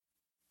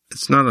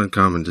It's not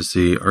uncommon to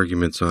see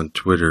arguments on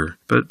Twitter,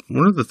 but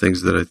one of the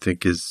things that I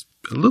think is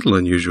a little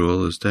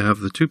unusual is to have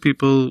the two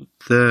people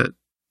that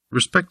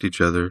respect each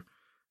other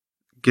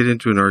get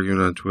into an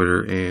argument on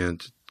Twitter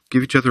and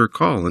give each other a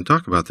call and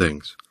talk about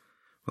things.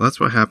 Well, that's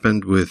what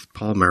happened with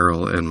Paul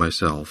Merrill and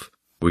myself.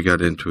 We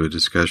got into a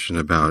discussion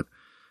about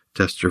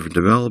test-driven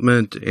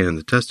development and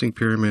the testing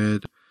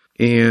pyramid,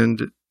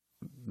 and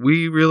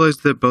we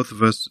realized that both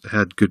of us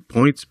had good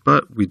points,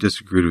 but we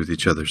disagreed with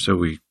each other, so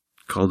we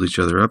called each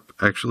other up.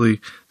 Actually,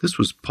 this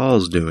was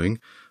Paul's doing.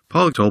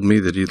 Paul told me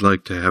that he'd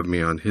like to have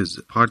me on his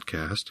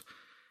podcast,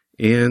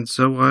 and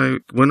so I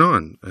went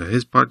on.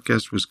 His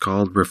podcast was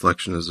called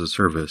Reflection as a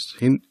Service.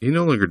 He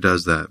no longer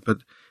does that, but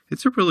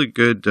it's a really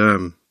good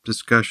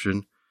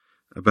discussion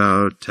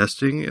about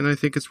testing, and I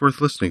think it's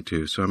worth listening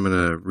to, so I'm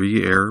going to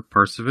re-air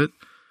parts of it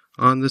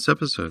on this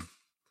episode.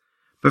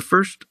 But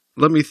first,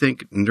 let me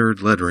thank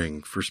Nerd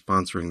Lettering for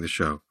sponsoring the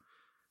show.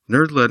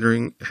 Nerd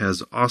Lettering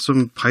has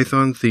awesome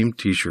Python-themed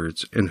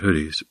t-shirts and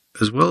hoodies,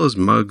 as well as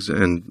mugs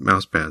and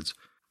mousepads.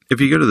 If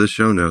you go to the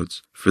show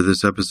notes for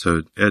this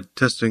episode at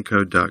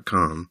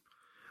testandcode.com,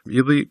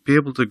 you'll be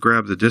able to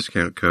grab the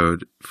discount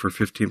code for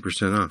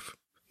 15% off.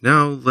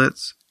 Now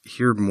let's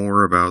hear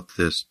more about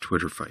this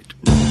Twitter fight.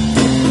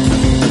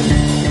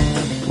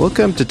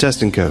 Welcome to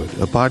Test and Code,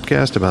 a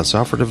podcast about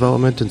software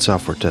development and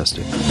software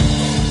testing.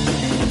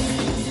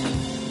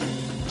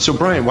 So,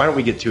 Brian, why don't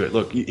we get to it?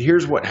 Look,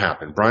 here's what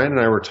happened. Brian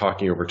and I were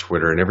talking over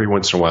Twitter, and every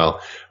once in a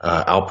while,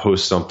 I'll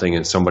post something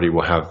and somebody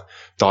will have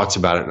thoughts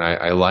about it. And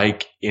I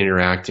like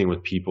interacting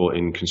with people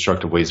in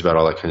constructive ways about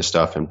all that kind of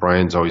stuff. And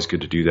Brian's always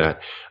good to do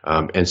that.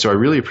 And so I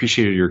really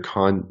appreciated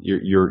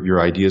your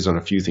ideas on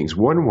a few things.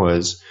 One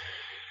was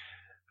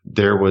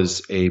there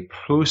was a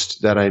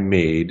post that I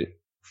made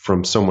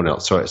from someone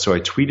else. So I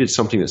tweeted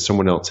something that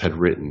someone else had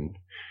written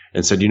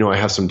and said, I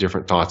have some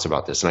different thoughts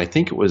about this. And I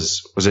think it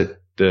was it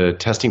the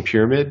testing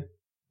pyramid?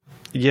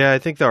 Yeah, I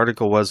think the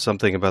article was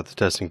something about the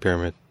testing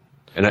pyramid.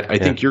 And I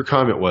think your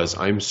comment was,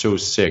 I'm so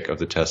sick of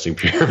the testing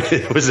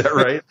pyramid. Was that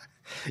right?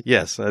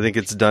 Yes, I think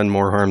it's done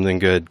more harm than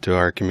good to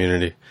our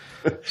community.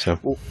 So,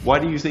 well, why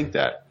do you think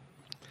that?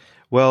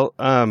 Well,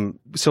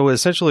 so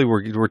essentially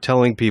we're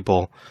telling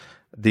people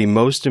the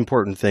most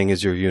important thing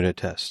is your unit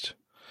test.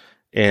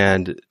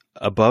 And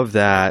above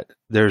that,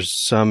 there's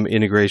some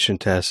integration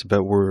tests,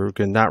 but we're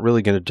not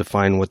really going to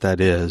define what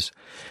that is.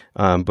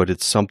 But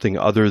it's something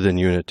other than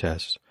unit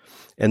tests.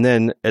 And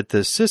then at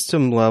the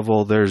system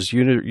level, there's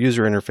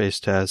user interface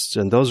tests,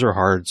 and those are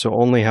hard, so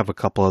only have a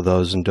couple of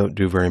those and don't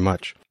do very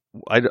much.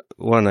 I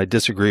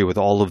disagree with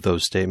all of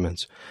those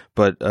statements,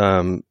 but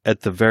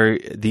at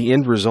the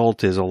end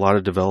result is a lot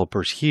of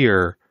developers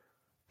here,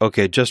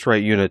 okay, just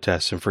write unit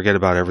tests and forget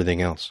about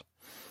everything else.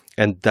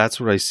 And that's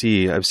what I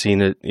see. I've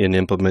seen it in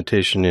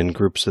implementation in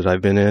groups that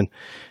I've been in,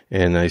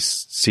 and I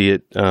see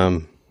it.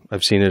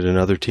 I've seen it in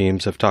other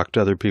teams. I've talked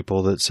to other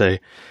people that say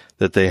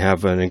that they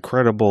have an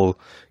incredible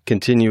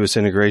continuous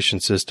integration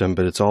system,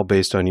 but it's all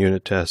based on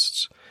unit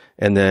tests.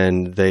 And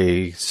then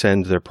they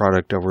send their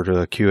product over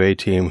to a QA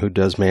team who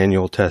does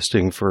manual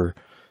testing to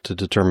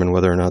determine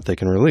whether or not they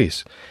can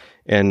release.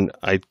 And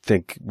I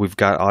think we've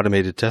got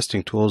automated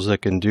testing tools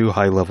that can do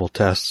high-level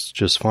tests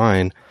just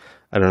fine.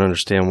 I don't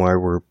understand why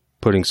we're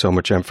putting so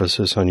much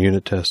emphasis on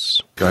unit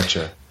tests.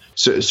 Gotcha.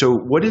 So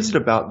what is it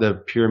about the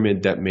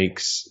pyramid that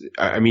makes,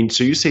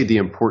 so you say the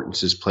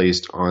importance is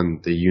placed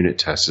on the unit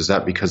test. Is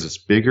that because it's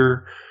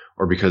bigger,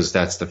 or because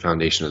that's the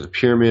foundation of the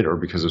pyramid, or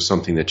because of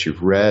something that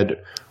you've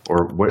read,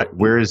 or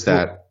where is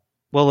that?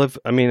 Well,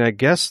 I'm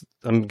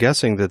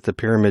guessing that the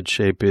pyramid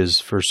shape is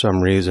for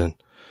some reason.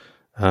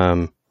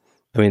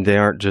 They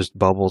aren't just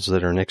bubbles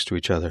that are next to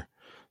each other.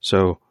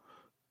 So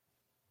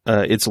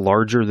it's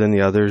larger than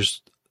the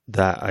others.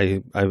 That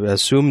I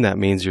assume that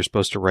means you're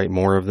supposed to write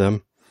more of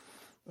them.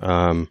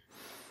 And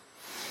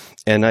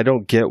I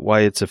don't get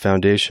why it's a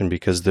foundation,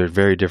 because they're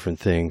very different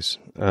things.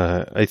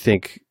 I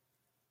think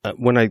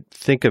when I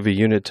think of a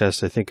unit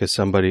test, I think of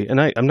somebody, and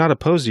I'm not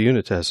opposed to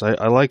unit tests.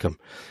 I like them.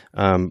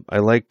 I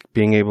like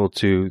being able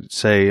to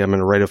say, I'm going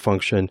to write a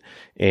function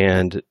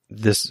and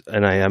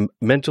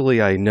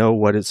mentally I know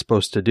what it's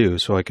supposed to do.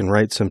 So I can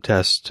write some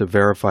tests to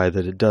verify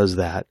that it does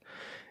that.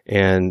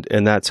 And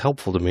that's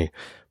helpful to me.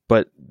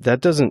 But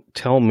that doesn't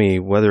tell me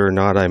whether or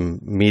not I'm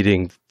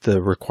meeting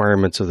the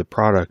requirements of the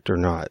product or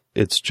not.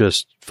 It's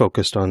just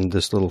focused on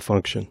this little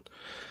function.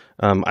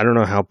 I don't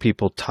know how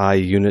people tie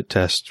unit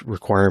test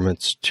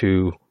requirements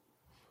to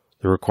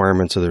the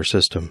requirements of their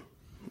system.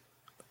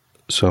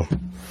 So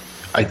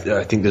I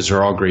think those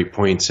are all great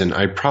points, and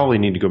I probably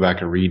need to go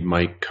back and read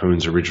Mike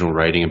Cohn's original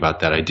writing about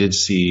that. I did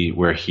see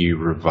where he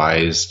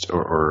revised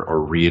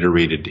or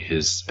reiterated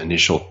his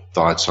initial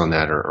thoughts on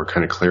that, or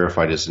kind of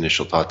clarified his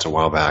initial thoughts a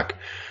while back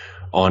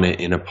on it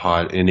in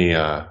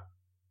a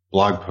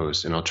blog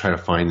post, and I'll try to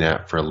find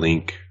that for a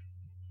link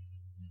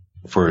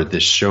for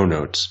this show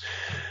notes.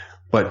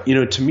 But,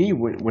 to me,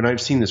 when I've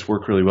seen this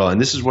work really well,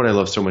 and this is what I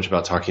love so much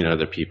about talking to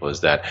other people,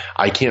 is that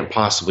I can't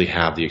possibly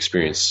have the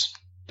experience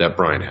that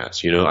Brian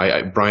has.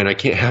 Brian, I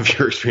can't have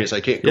your experience. I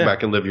can't go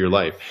back and live your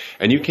life,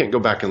 and you can't go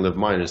back and live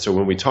mine. And so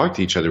when we talk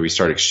to each other, we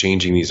start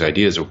exchanging these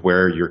ideas of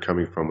where you're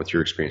coming from with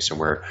your experience and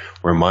where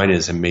mine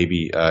is, and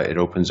maybe it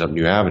opens up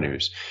new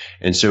avenues.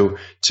 And so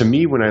to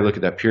me, when I look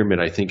at that pyramid,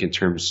 I think in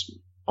terms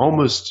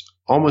almost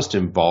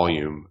in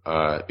volume,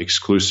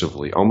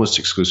 almost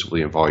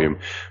exclusively in volume.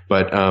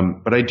 But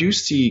I do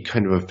see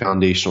kind of a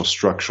foundational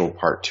structural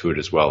part to it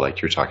as well,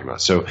 like you're talking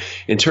about. So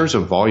in terms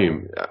of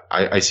volume,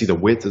 I see the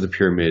width of the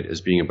pyramid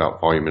as being about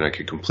volume, and I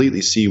could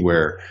completely see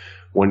where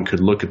one could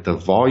look at the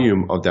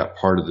volume of that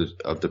part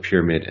of the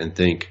pyramid and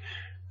think,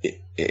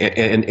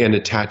 and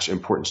attach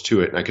importance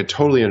to it. And I could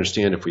totally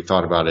understand if we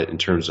thought about it in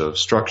terms of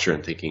structure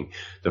and thinking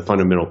the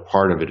fundamental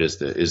part of it is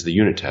the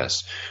unit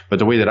test. But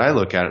the way that I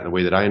look at it, and the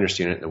way that I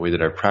understand it, and the way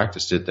that I've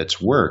practiced it that's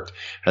worked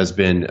has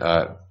been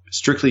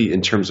strictly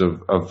in terms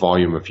of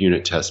volume of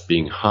unit tests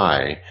being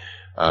high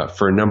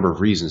for a number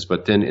of reasons.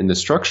 But then in the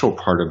structural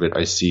part of it,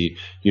 I see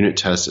unit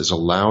tests as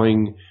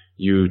allowing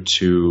you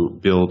to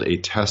build a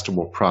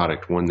testable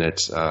product, one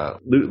that's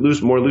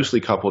more loosely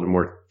coupled and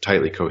more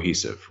tightly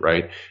cohesive,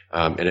 right?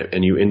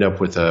 And you end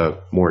up with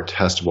a more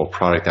testable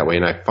product that way.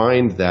 And I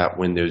find that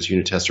when those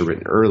unit tests are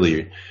written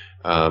early,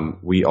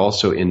 we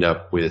also end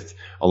up with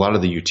a lot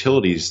of the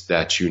utilities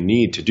that you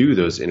need to do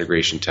those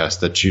integration tests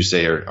that you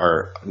say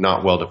are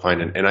not well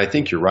defined. And I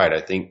think you're right.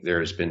 I think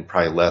there's been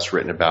probably less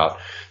written about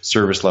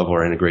service level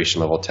or integration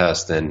level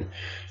tests than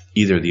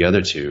either of the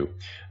other two.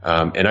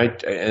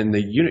 And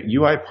the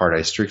UI part,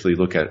 I strictly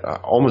look at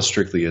almost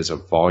strictly as a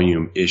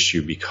volume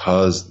issue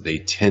because they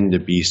tend to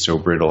be so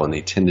brittle and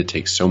they tend to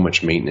take so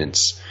much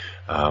maintenance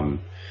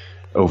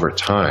over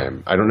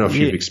time. I don't know if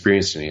you've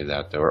experienced any of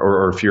that though,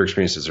 or if your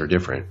experiences are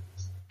different.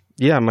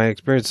 Yeah, my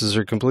experiences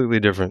are completely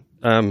different.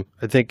 I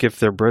think if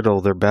they're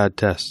brittle, they're bad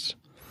tests,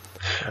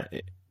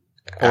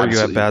 or you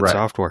have bad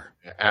software.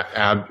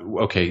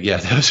 Okay, yeah,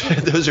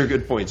 those are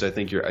good points. I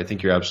think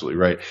you're absolutely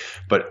right.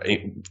 But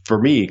for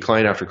me,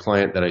 client after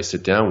client that I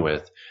sit down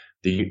with,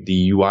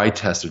 the UI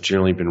tests have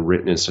generally been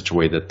written in such a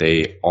way that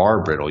they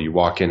are brittle. You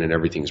walk in and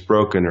everything's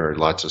broken, or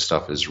lots of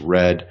stuff is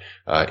red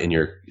in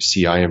your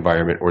CI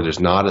environment, or there's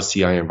not a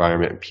CI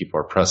environment and people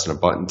are pressing a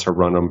button to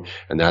run them,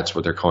 and that's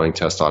what they're calling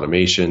test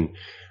automation.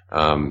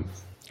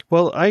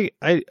 Well, I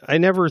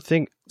never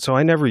think so.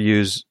 I never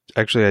use.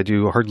 Actually, I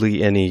do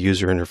hardly any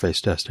user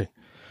interface testing.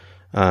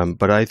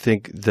 But I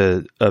think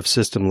of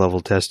system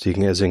level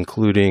testing as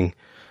including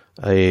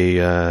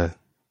a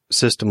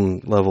system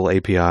level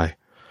API.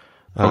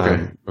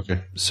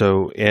 Okay.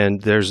 So,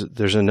 and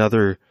there's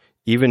another.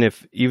 Even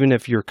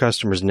if your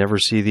customers never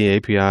see the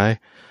API,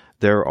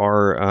 there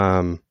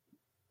are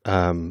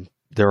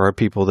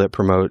people that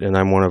promote, and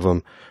I'm one of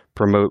them.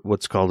 Promote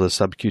what's called a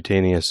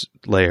subcutaneous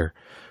layer,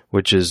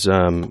 which is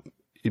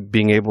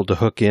being able to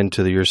hook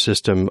into your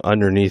system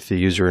underneath the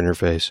user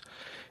interface,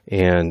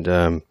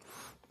 and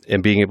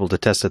being able to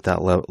test at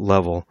that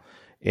level.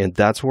 And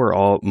that's where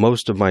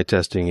most of my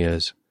testing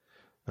is.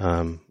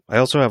 I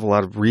also have a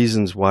lot of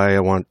reasons why I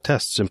want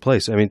tests in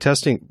place. I mean,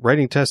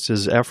 writing tests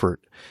is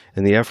effort,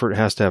 and the effort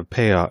has to have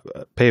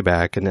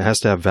payback, and it has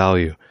to have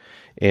value.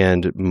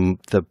 And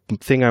the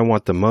thing I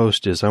want the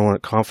most is I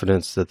want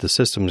confidence that the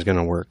system is going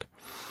to work,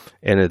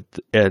 and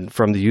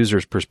from the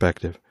user's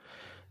perspective.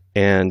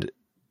 And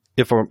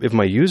if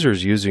my user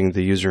is using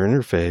the user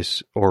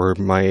interface or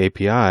my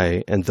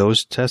API and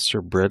those tests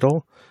are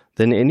brittle,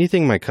 then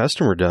anything my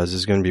customer does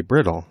is going to be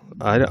brittle.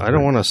 I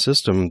don't want a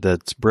system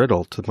that's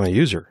brittle to my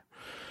user.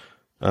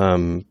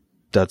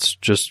 That's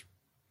just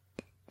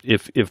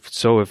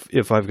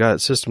if I've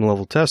got system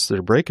level tests that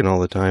are breaking all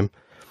the time,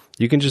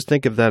 you can just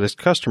think of that as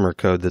customer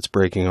code that's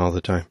breaking all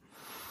the time.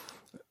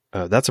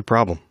 That's a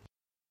problem.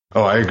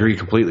 Oh, I agree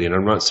completely. And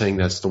I'm not saying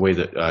that's the way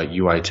that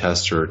UI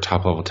tests or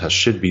top-level tests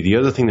should be. The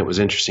other thing that was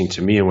interesting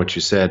to me in what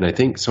you said, and I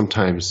think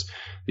sometimes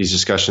these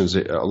discussions,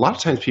 a lot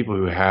of times people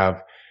who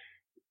have,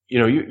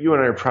 you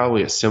and I are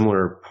probably at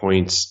similar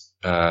points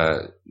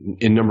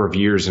in number of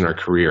years in our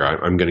career.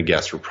 I'm going to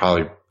guess we're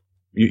probably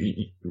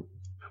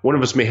one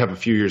of us may have a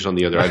few years on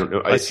the other. I don't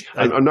know.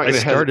 I'm not going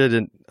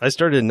to. I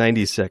started in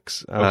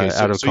 '96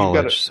 out of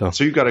college.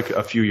 So you've got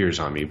a few years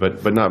on me,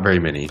 but not very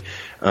many.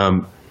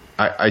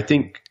 I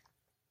think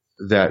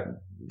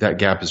that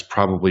gap is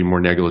probably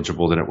more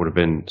negligible than it would have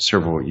been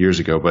several years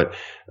ago. But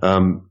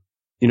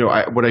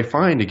what I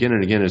find again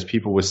and again is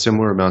people with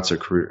similar amounts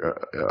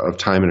of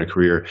time in a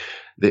career,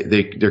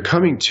 they're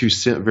coming to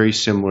very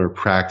similar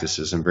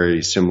practices and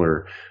very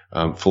similar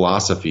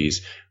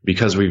philosophies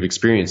because we've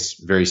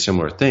experienced very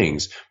similar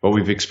things, but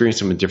we've experienced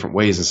them in different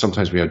ways, and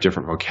sometimes we have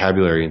different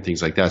vocabulary and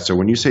things like that. So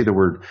when you say the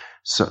word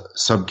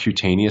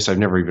subcutaneous, I've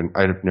never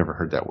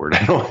heard that word.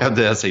 I don't have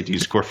the SAT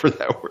score for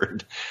that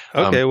word.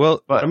 Okay,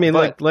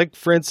 like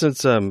for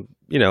instance,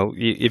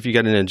 if you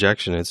get an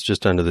injection, it's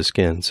just under the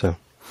skin. So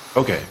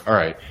Okay. All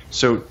right.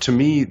 So to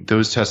me,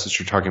 those tests that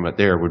you're talking about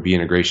there would be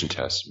integration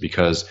tests,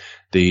 because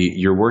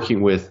you're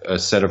working with a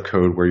set of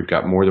code where you've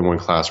got more than one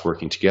class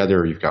working together,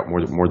 or you've got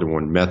more than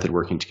one method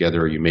working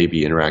together, or you may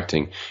be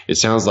interacting. It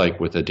sounds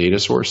like with a data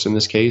source in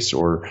this case,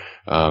 or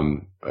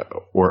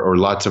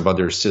lots of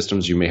other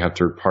systems. You may have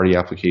third party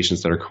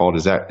applications that are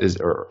called,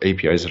 or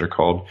APIs that are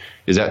called.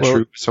 Is that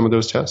true? Some of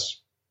those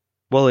tests?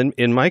 Well,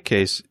 in my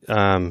case,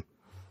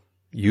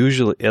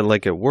 usually,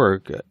 like at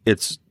work,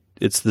 it's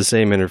the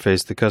same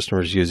interface the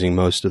customer is using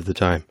most of the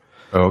time.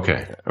 Oh,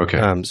 okay.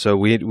 Okay. So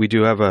we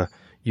do have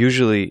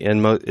usually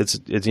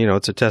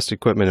it's a test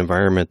equipment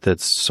environment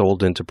that's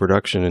sold into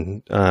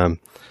production and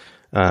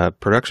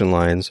production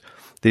lines.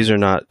 These are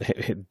not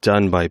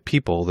done by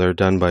people; they're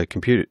done by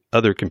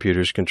other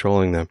computers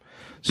controlling them.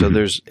 So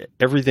there's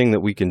everything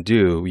that we can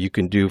do. You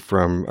can do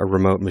from a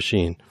remote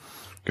machine.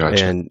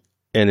 Gotcha.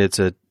 And it's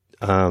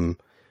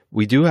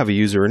we do have a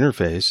user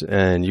interface,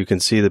 and you can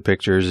see the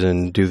pictures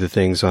and do the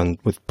things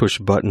with push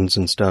buttons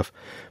and stuff.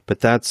 But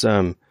that's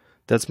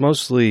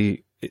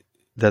mostly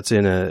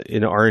in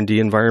an R&D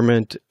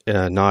environment,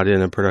 not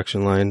in a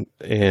production line,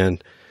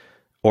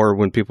 or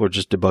when people are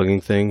just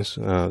debugging things,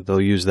 they'll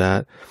use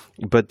that.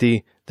 But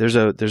there's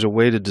a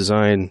way to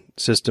design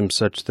systems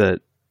such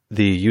that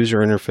the user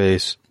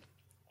interface,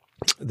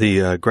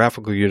 the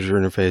graphical user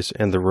interface,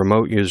 and the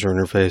remote user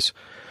interface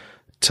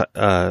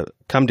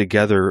come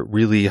together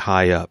really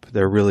high up.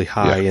 They're really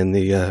high in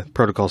the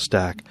protocol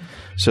stack,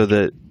 so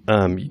that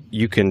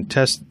you can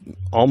test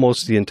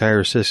almost the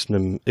entire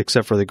system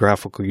except for the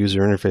graphical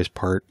user interface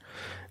part.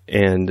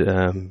 And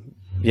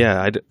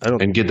I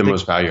don't. And get the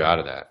most value out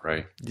of that,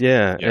 right?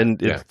 Yeah,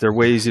 they're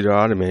way easy to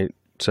automate.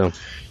 So.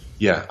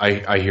 Yeah,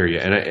 I hear you,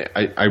 and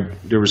I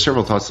there were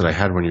several thoughts that I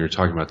had when you were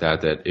talking about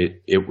that. That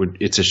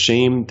it's a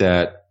shame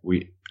that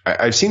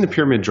I've seen the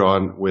pyramid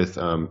drawn with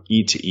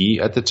E to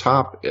E at the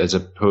top as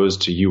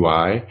opposed to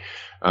UI,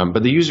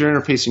 but the user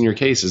interface in your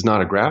case is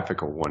not a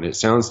graphical one. It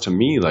sounds to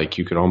me like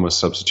you could almost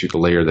substitute the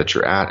layer that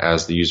you're at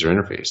as the user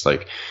interface.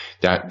 Like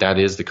that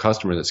is the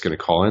customer that's going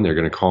to call in. They're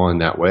going to call in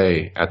that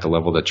way at the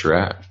level that you're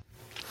at.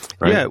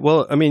 Right? Yeah,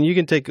 well, I mean, you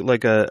can take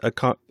like a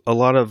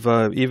lot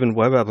of even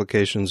web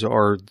applications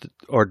are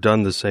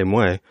done the same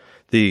way.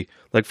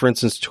 Like for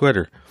instance,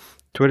 Twitter.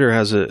 Twitter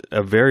has a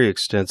very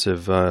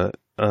extensive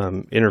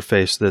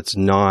interface that's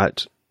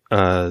not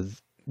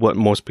what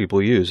most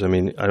people use. I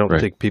mean, I don't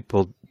think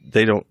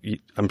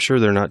I'm sure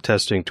they're not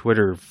testing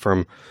Twitter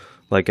from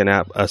like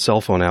a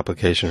cell phone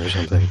application or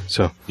something.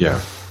 So yeah,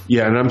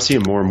 and I'm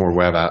seeing more and more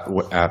web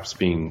apps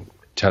being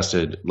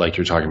tested like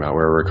you're talking about,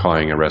 where we're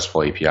calling a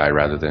RESTful API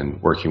rather than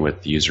working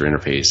with the user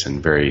interface,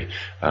 and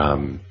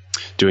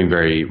doing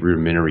very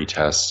rudimentary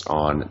tests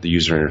on the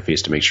user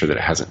interface to make sure that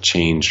it hasn't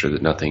changed or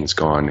that nothing's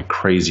gone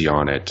crazy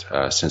on it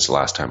since the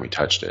last time we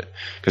touched it.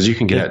 Because you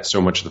can get at so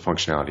much of the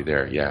functionality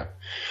there. Yeah.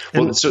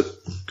 Well, so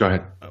go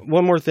ahead.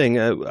 One more thing.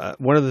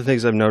 One of the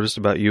things I've noticed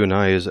about you and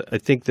I is I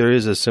think there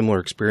is a similar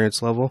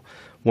experience level.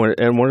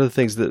 And one of the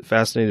things that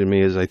fascinated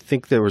me is I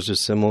think there was a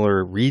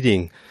similar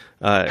reading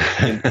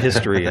in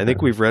history. I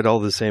think we've read all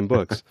the same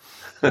books,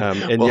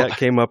 yet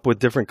came up with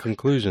different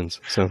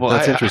conclusions. So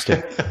that's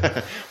interesting.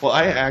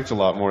 I act a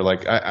lot more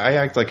like I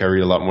act like I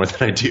read a lot more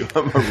than I do.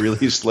 I'm a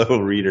really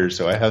slow reader,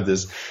 so I have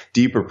this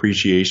deep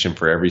appreciation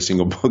for every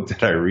single book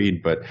that I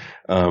read. But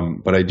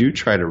I do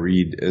try to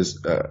read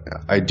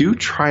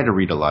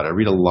a lot. I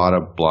read a lot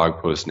of blog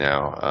posts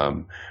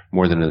now,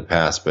 more than in the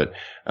past. But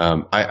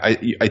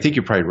I think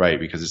you're probably right,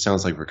 because it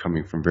sounds like we're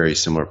coming from very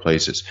similar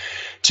places.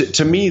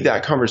 To me,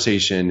 that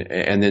conversation,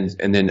 and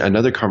then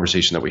another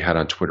conversation that we had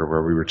on Twitter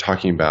where we were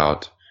talking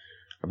about,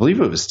 I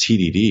believe it was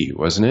TDD,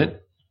 wasn't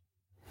it?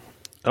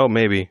 Oh,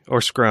 maybe,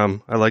 or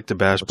Scrum. I like to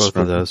bash both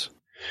of those.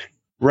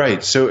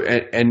 Right. So,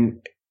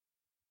 and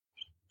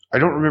I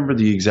don't remember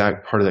the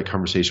exact part of that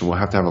conversation. We'll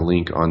have to have a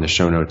link on the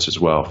show notes as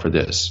well for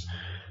this.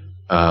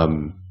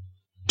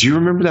 Do you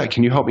remember that?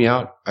 Can you help me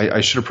out?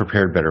 I should have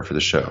prepared better for the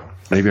show.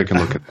 Maybe I can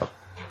look it up.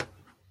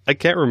 I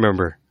can't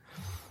remember.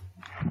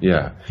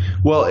 Yeah.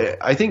 Well,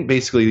 I think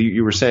basically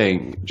you were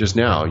saying just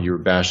now you were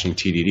bashing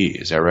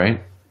TDD. Is that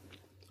right?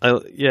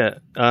 Yeah.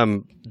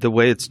 The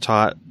way it's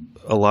taught,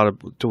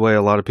 the way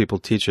a lot of people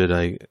teach it,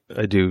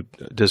 I do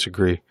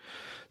disagree.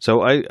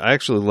 So I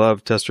actually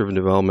love test-driven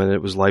development.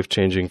 It was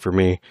life-changing for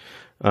me.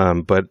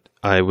 But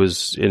I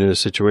was in a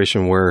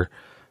situation where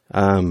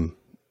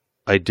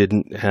I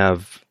didn't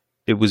have...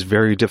 It was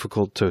very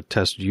difficult to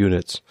test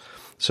units.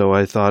 So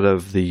I thought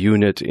of the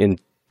unit in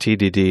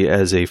TDD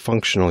as a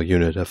functional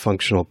unit, a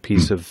functional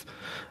piece of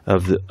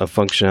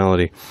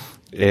functionality.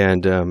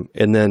 And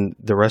then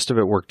the rest of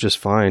it worked just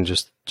fine,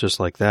 just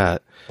like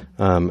that.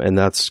 And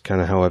that's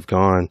kind of how I've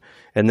gone.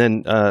 And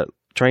then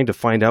trying to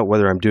find out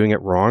whether I'm doing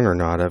it wrong or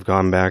not, I've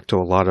gone back to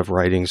a lot of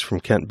writings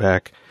from Kent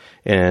Beck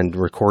and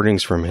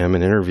recordings from him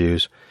and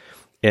interviews.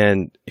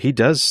 And he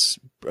does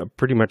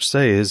pretty much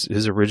say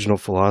his original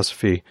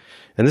philosophy,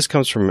 and this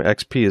comes from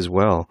XP as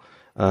well,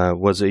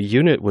 was a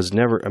unit was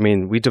never, I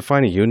mean, we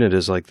define a unit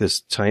as like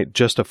this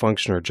just a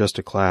function or just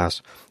a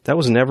class. That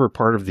was never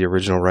part of the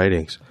original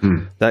writings.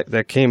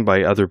 That came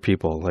by other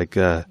people like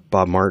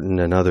Bob Martin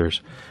and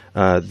others.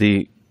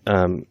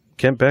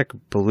 Kent Beck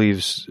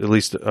believes, at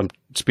least I'm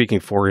speaking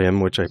for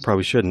him, which I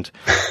probably shouldn't,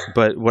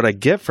 but what I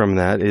get from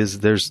that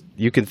is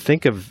you can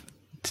think of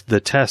the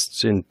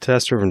tests in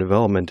test-driven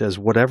development as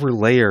whatever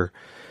layer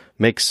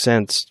makes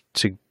sense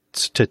to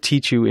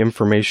teach you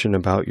information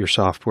about your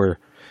software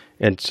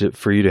and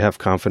for you to have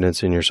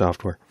confidence in your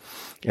software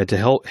and to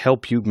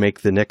help you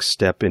make the next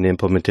step in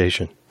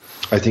implementation.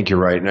 I think you're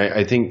right. And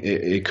I think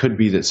it could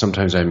be that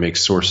sometimes I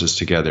mix sources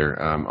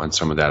together on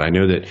some of that. I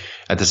know that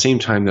at the same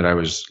time that I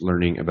was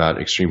learning about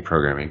extreme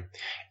programming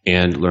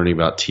and learning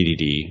about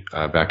TDD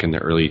back in the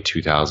early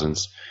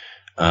 2000s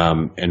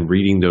and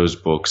reading those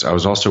books, I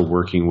was also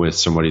working with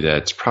somebody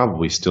that's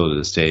probably still to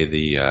this day had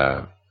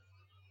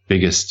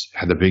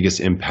the biggest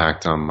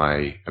impact on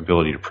my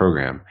ability to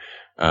program.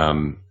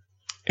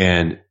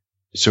 And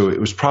so it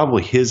was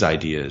probably his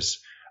ideas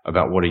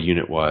about what a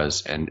unit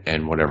was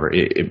and whatever,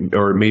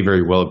 or it may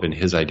very well have been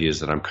his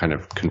ideas that I'm kind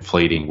of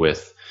conflating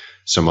with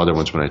some other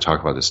ones when I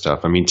talk about this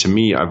stuff. I mean, to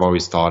me, I've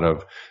always thought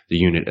of the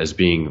unit as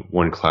being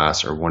one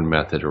class or one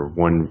method or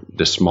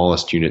the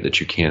smallest unit that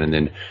you can, and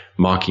then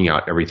mocking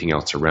out everything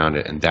else around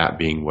it, and that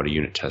being what a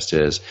unit test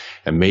is.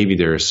 And maybe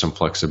there is some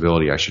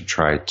flexibility I should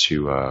try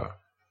to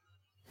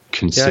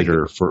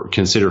consider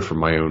for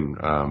my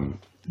own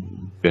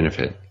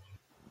benefit.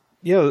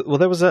 Yeah, well,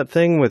 there was that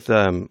thing with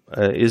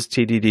is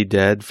TDD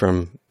dead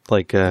from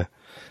like the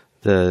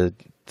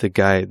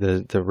guy,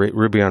 the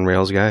Ruby on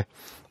Rails guy,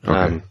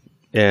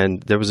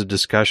 and there was a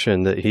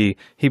discussion that he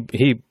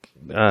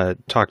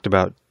talked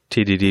about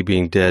TDD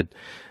being dead,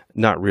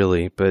 not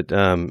really, but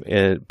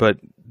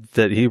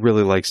that he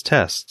really likes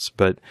tests,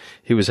 but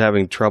he was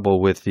having trouble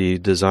with the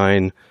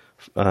design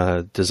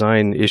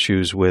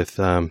issues with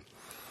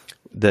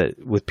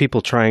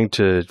people trying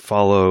to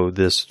follow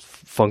this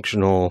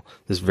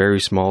very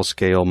small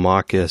scale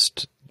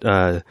mockist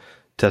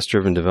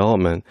test-driven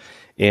development,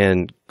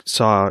 and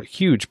saw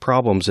huge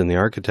problems in the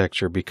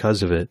architecture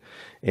because of it.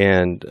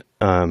 And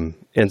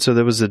so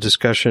there was a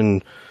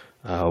discussion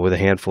with a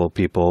handful of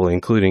people,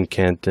 including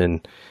Kent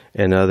and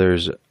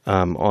others,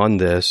 on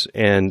this,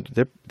 and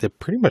they're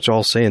pretty much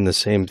all saying the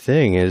same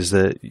thing: is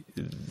that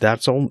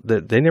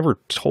they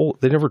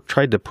never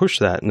tried to push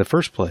that in the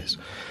first place.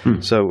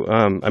 So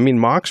I mean,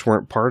 mocks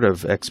weren't part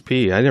of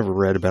XP. I never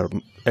read about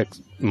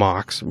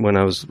mocks when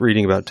I was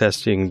reading about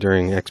testing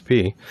during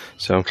XP.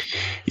 So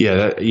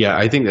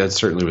I think that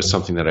certainly was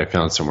something that I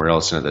found somewhere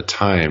else. And at the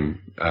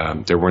time,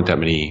 there weren't that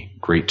many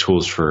great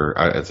tools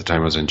at the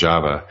time I was in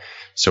Java.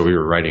 So we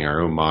were writing our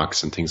own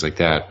mocks and things like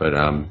that. But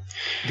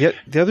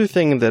the other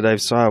thing that I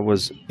saw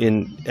was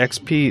in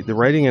XP, the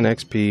writing in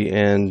XP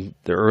and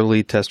the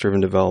early test-driven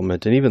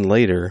development, and even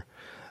later,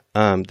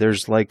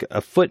 there's like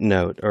a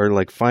footnote or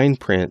like fine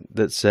print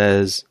that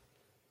says,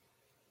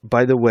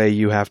 by the way,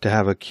 you have to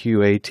have a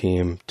QA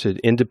team,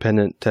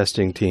 independent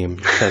testing team,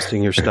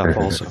 testing your stuff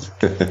also.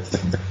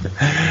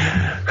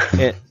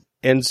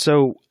 and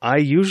so I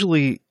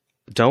usually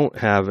don't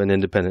have an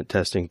independent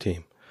testing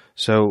team.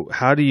 So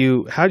how do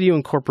you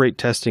incorporate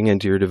testing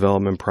into your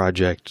development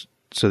project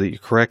so that you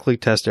correctly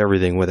test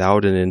everything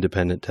without an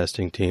independent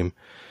testing team?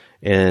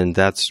 And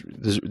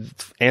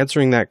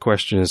answering that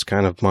question is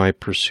kind of my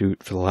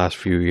pursuit for the last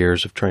few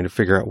years of trying to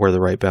figure out where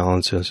the right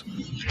balance is.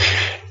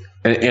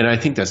 And I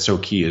think that's so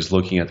key, is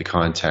looking at the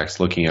context,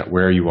 looking at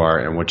where you are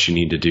and what you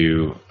need to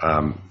do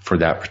for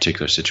that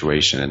particular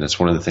situation. And that's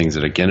one of the things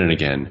that again and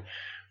again,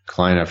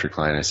 client after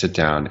client, I sit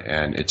down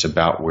and it's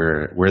about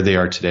where they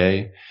are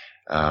today,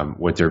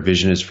 what their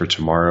vision is for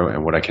tomorrow,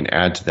 and what I can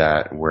add to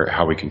that,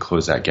 how we can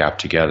close that gap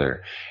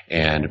together.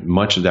 And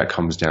much of that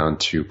comes down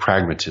to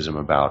pragmatism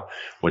about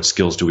what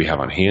skills do we have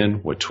on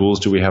hand, what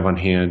tools do we have on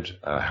hand,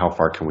 how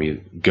far can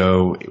we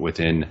go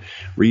within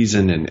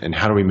reason, and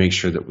how do we make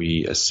sure that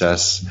we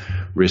assess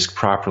risk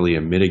properly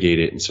and mitigate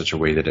it in such a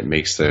way that it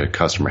makes the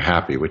customer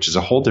happy, which is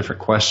a whole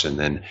different question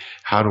than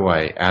how do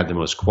I add the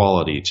most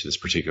quality to this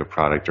particular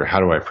product, or how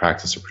do I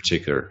practice a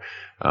particular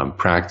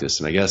practice.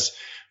 And I guess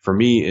for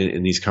me,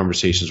 in these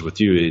conversations with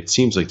you, it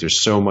seems like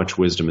there's so much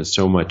wisdom and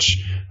so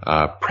much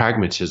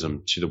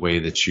pragmatism to the way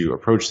that you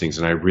approach things.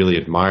 And I really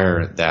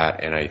admire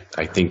that, and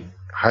I think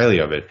highly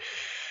of it.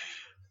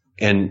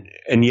 And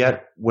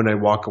yet, when I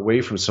walk away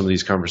from some of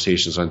these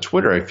conversations on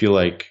Twitter, I feel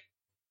like,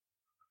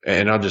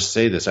 and I'll just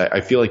say this,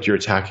 I feel like you're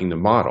attacking the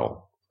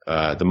model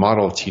of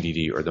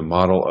TDD or the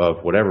model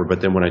of whatever.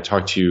 But then when I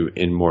talk to you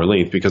in more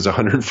length, because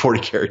 140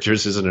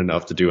 characters isn't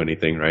enough to do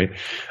anything, right?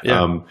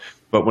 Yeah.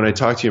 But when I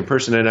talk to you in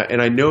person,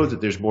 and I know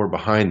that there's more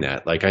behind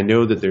that, like I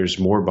know that there's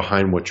more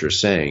behind what you're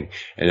saying,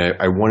 and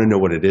I want to know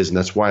what it is. And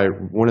that's why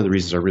one of the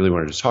reasons I really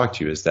wanted to talk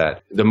to you is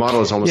that the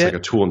model is almost like a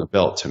tool in the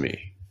belt to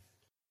me.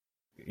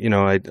 You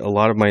know, a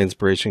lot of my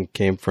inspiration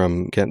came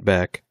from Kent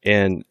Beck,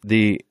 and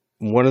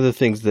one of the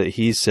things that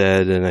he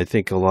said, and I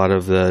think a lot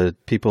of the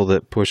people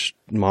that push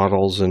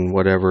models and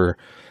whatever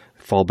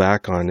fall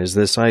back on, is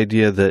this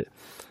idea that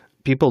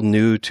people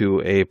new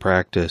to a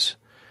practice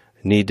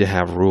need to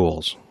have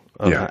rules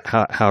of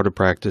how to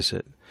practice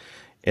it.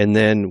 And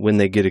then when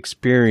they get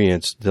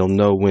experience, they'll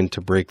know when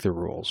to break the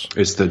rules.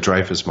 It's the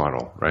Dreyfus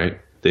model, right?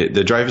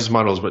 The Dreyfus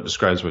model is what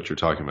describes what you're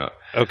talking about.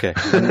 Okay.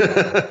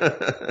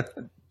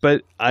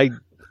 But I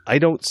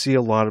don't see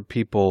a lot of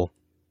people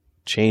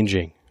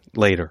changing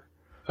later.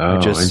 I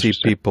just see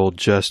people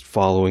just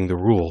following the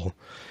rule.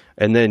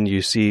 And then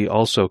you see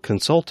also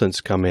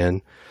consultants come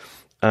in.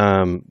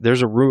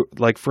 There's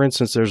like for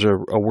instance, there's a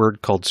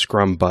word called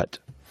Scrum Butt.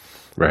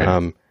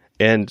 Right.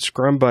 And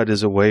Scrum Butt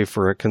is a way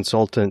for a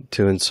consultant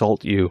to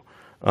insult you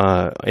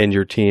and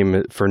your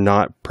team for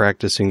not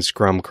practicing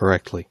Scrum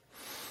correctly,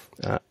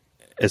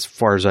 as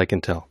far as I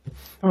can tell.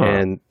 Oh.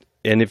 And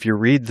if you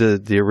read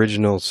the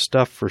original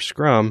stuff for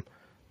Scrum,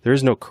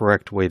 there's no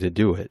correct way to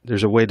do it.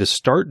 There's a way to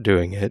start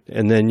doing it,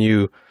 and then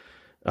you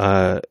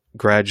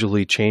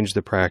gradually change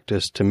the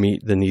practice to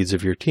meet the needs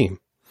of your team.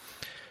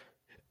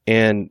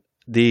 And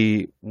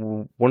a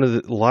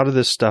lot of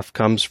this stuff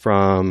comes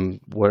from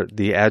what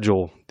the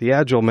Agile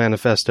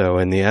manifesto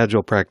and the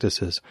Agile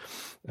practices.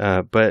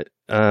 But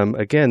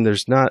again,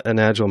 there's not an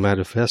Agile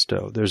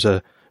manifesto. There's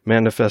a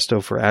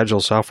manifesto for Agile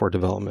software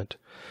development.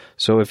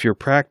 So if your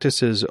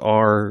practices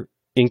are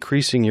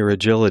increasing your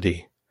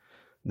agility,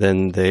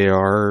 then they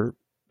are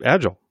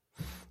Agile.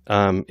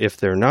 If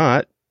they're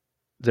not,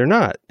 they're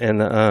not.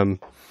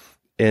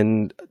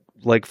 And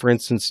like for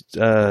instance,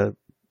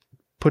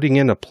 putting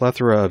in a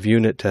plethora of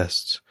unit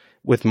tests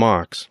with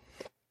mocks,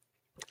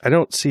 I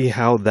don't see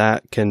how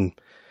that can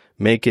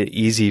make it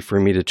easy for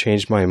me to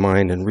change my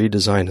mind and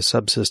redesign a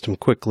subsystem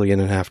quickly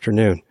in an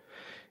afternoon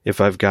if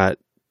I've got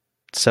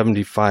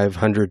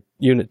 7,500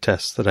 unit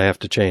tests that I have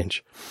to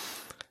change.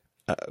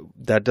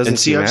 That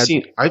doesn't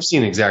I've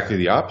seen exactly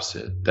the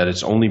opposite, that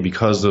it's only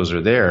because those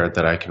are there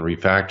that I can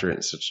refactor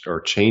it or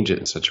change it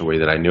in such a way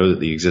that I know that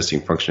the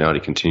existing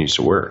functionality continues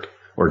to work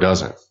or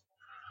doesn't.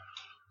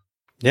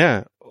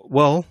 Yeah.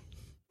 Well,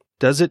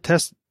 does it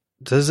test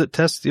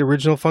the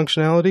original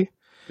functionality?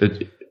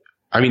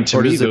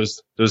 To me,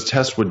 those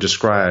tests would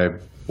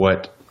describe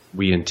what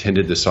we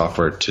intended the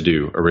software to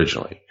do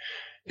originally.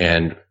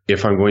 And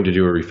if I'm going to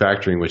do a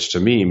refactoring, which to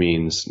me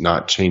means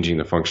not changing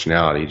the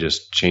functionality,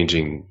 just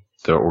changing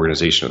the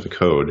organization of the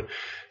code,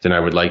 then I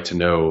would like to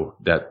know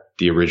that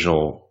the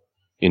original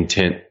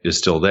intent is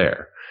still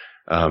there.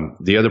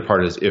 The other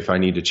part is if I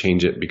need to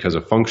change it because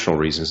of functional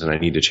reasons and I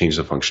need to change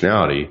the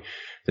functionality,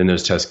 then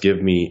those tests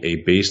give me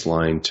a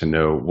baseline to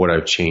know what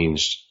I've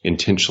changed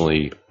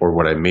intentionally or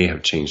what I may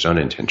have changed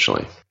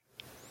unintentionally.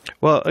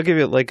 Well, I'll give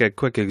you like a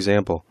quick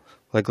example.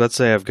 Like let's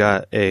say I've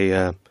got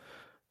a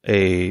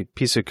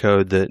piece of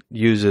code that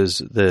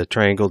uses the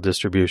triangle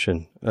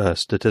distribution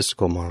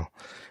statistical model,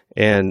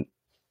 and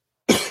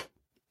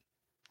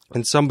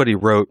somebody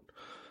wrote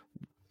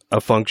a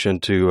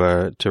function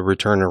to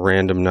return a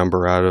random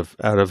number out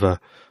of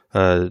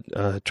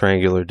a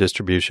triangular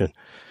distribution.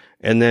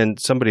 And then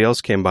somebody else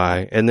came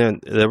by, and then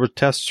there were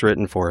tests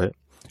written for it.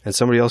 And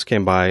somebody else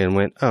came by and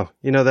went, oh,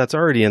 that's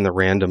already in the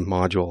random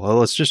module. Well,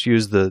 let's just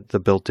use the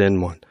built-in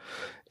one,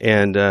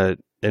 and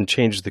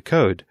change the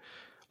code.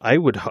 I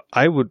want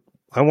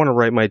to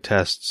write my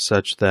tests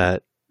such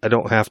that I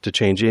don't have to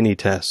change any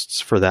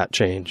tests for that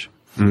change.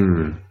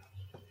 Mm.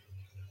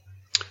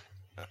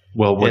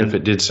 Well, what if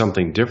it did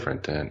something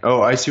different then?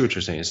 Oh, I see what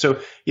you're saying.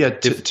 So, yeah,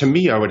 to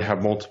me, I would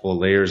have multiple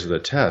layers of the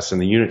test, and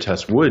the unit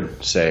test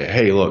would say,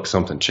 hey, look,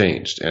 something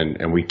changed,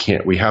 and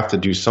we have to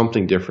do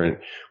something different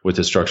with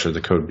the structure of the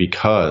code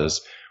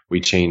because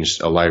we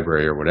changed a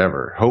library or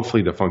whatever.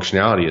 Hopefully, the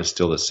functionality is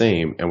still the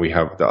same, and we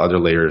have the other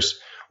layers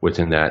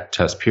within that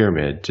test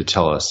pyramid to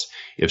tell us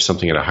if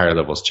something at a higher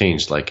level has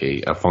changed, like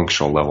a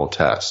functional level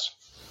test.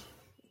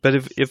 But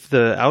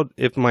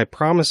if my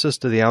promises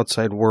to the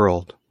outside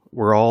world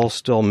were all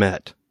still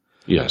met,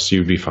 yes,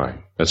 you'd be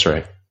fine. That's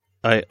right.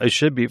 I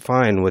should be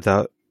fine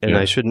without, and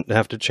I shouldn't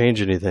have to change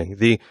anything.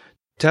 The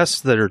tests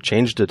that are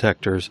change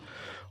detectors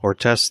or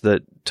tests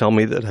that tell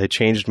me that I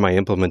changed my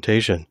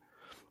implementation,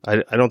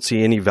 I don't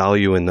see any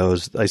value in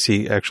those. I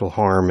see actual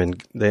harm,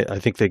 and I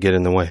think they get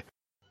in the way.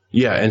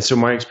 Yeah, and so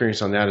my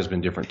experience on that has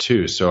been different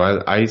too. So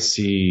I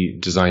see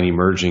design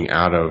emerging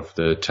out of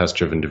the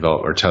test-driven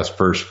development or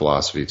test-first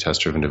philosophy,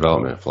 test-driven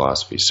development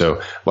philosophy.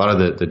 So a lot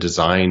of the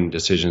design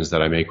decisions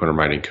that I make when I'm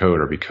writing code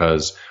are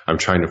because I'm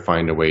trying to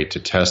find a way to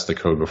test the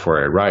code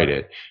before I write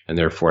it, and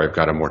therefore I've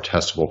got a more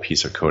testable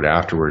piece of code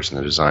afterwards, and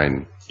the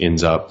design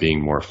ends up being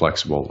more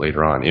flexible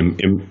later on.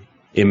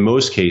 In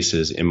most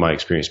cases, in my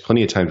experience,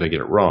 plenty of times I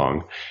get it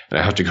wrong, and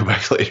I have to go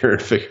back later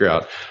and figure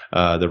out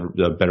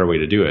the better way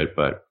to do it,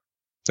 but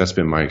that's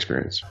been my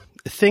experience.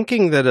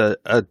 Thinking that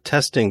a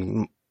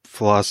testing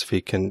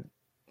philosophy can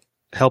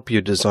help you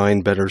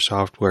design better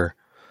software,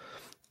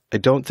 I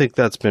don't think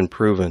that's been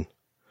proven.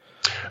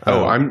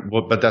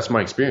 But that's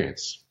my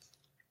experience.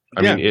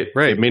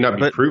 It may not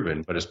be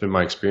proven, but it's been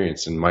my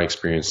experience, and my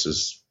experience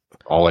is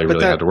all I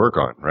really had to work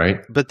on,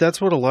 right? But that's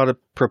what a lot of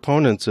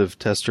proponents of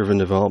test-driven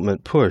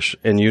development push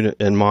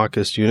and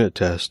mockist unit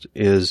test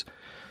is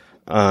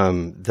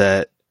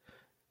that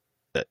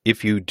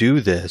if you do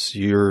this,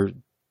 your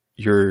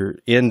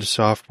end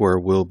software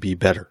will be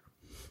better.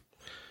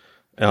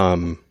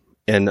 And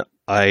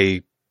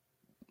I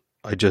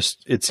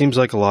just, it seems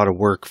like a lot of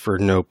work for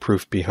no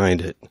proof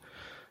behind it.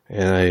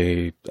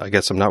 And I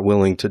guess I'm not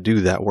willing to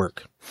do that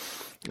work.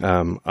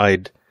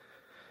 I'd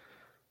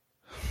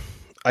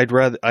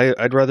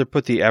rather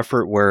put the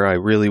effort where I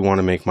really want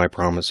to make my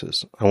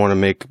promises. I want to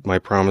make my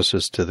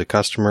promises to the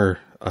customer,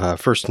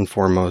 first and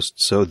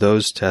foremost. So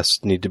those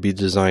tests need to be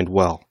designed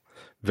well,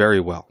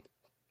 very well.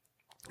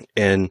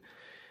 And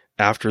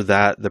after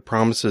that, the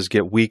promises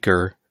get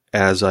weaker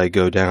as I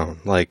go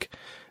down, like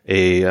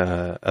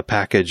a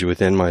package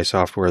within my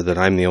software that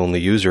I'm the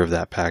only user of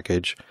that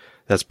package.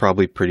 That's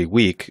probably pretty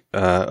weak,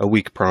 a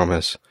weak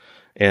promise.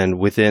 And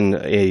within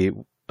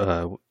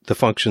the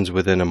functions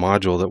within a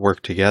module that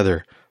work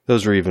together,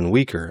 those are even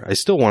weaker. I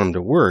still want them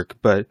to work,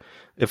 but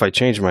if I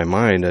change my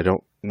mind, it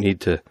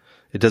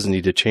doesn't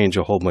need to change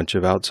a whole bunch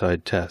of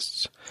outside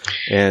tests.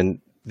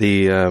 And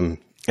and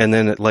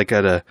then like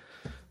at a,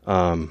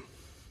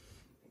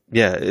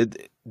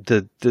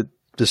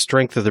 the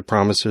strength of the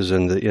promises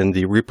and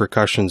the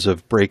repercussions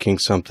of breaking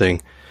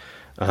something,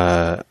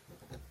 I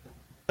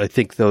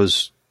think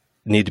those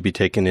need to be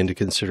taken into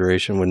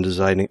consideration when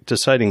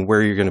deciding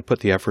where you're going to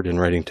put the effort in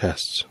writing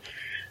tests.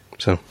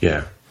 So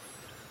yeah.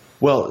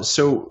 Well,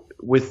 so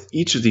with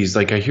each of these,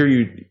 like I hear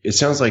you, it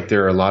sounds like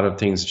there are a lot of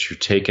things that you've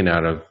taken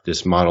out of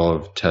this model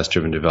of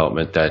test-driven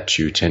development that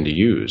you tend to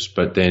use,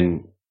 but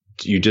then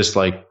you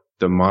dislike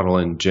the model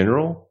in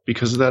general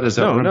because of that? Is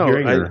that what I'm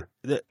hearing?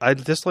 I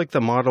dislike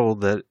the model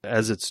that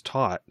as it's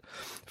taught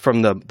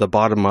from the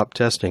bottom up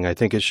testing. I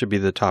think it should be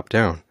the top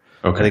down.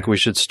 Okay. I think we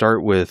should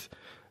start with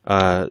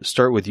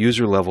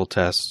user level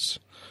tests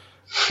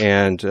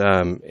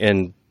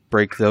and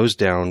break those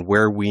down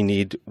where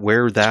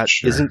that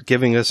Sure. isn't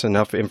giving us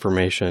enough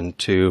information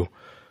to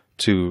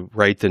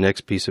write the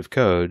next piece of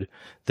code,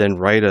 then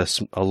write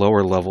a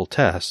lower level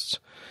tests.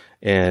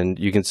 And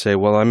you can say,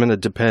 well, I'm going to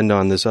depend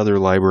on this other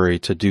library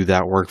to do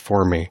that work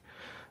for me.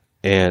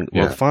 And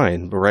well,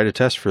 fine, but write a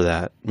test for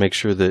that. Make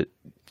sure that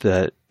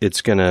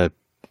it's going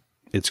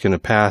to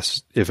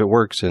pass if it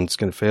works, and it's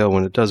going to fail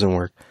when it doesn't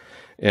work.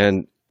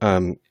 And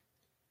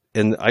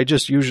I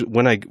just usually,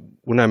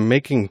 when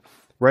I'm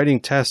writing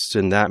tests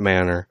in that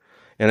manner,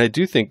 and I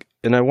do think,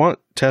 and I want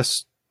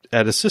tests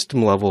at a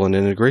system level and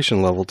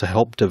integration level to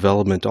help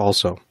development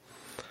also.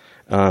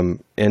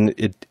 And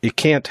it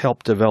can't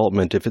help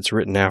development if it's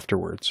written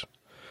afterwards,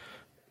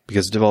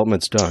 because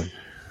development's done.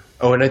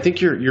 Oh, and I think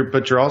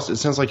but you're also, it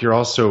sounds like you're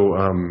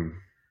also,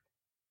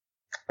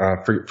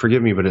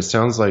 forgive me, but it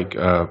sounds like,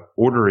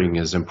 ordering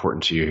is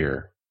important to you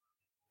here.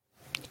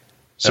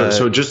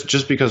 So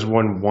just because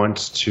one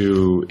wants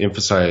to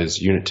emphasize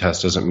unit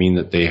tests doesn't mean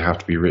that they have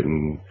to be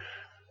written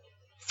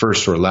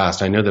first or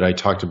last. I know that I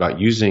talked about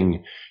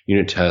using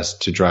unit tests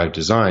to drive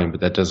design, but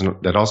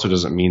that also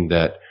doesn't mean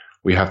that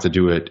we have to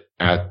do it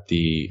at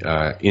the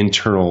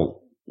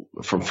internal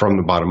from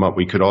the bottom up.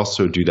 We could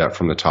also do that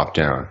from the top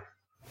down.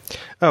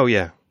 Oh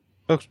yeah.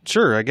 Oh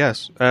sure, I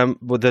guess. Well,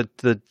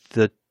 the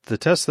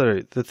test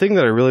the thing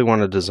that I really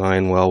want to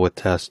design well with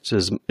tests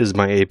is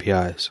my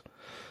APIs.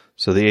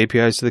 So the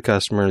APIs to the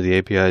customer, the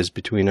APIs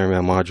between our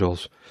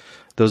modules,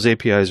 those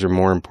APIs are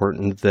more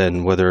important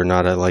than whether or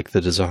not I like the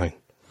design.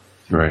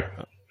 Right.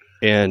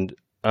 And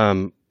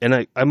I'm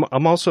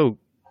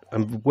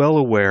well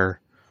aware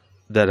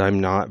that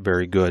I'm not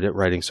very good at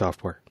writing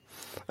software.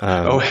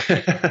 Who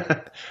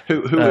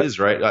is,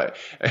 right?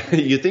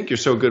 You think you're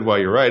so good while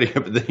you're writing it,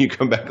 but then you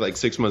come back like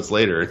 6 months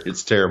later and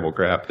it's terrible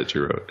crap that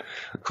you wrote.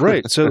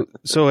 Right. So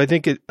I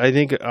think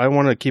I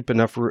want to keep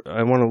enough.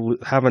 I want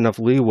to have enough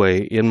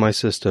leeway in my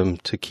system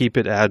to keep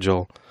it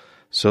agile,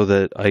 so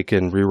that I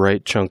can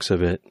rewrite chunks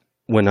of it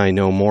when I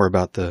know more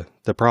about the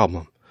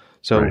problem.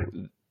 So right.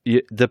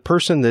 The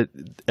person that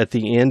at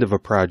the end of a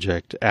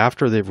project,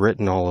 after they've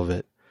written all of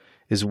it,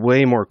 is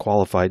way more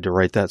qualified to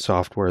write that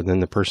software than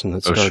the person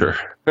that started.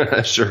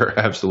 Oh, sure. Sure,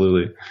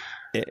 absolutely.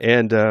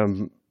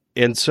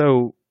 And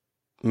so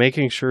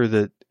making sure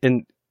that,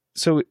 and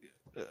so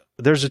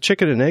there's a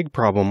chicken and egg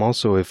problem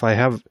also. If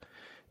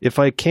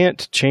I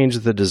can't change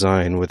the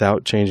design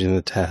without changing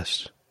the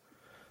test,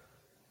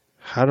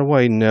 how do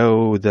I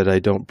know that I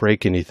don't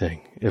break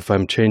anything if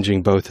I'm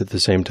changing both at the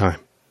same time?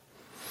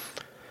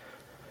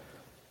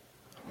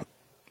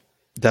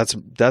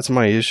 That's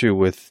my issue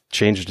with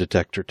change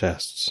detector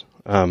tests.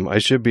 I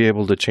should be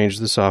able to change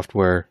the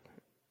software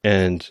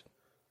and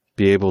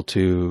be able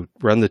to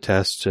run the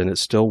tests, and it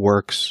still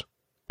works,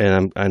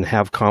 and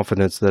have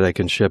confidence that I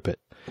can ship it.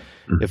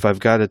 Mm-hmm. If I've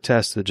got a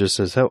test that just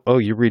says, "Oh,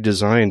 you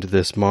redesigned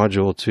this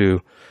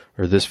module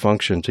or this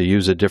function to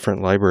use a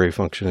different library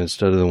function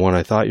instead of the one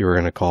I thought you were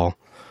going to call,"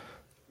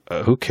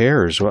 who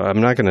cares? Well,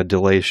 I'm not going to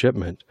delay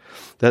shipment.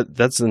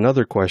 That's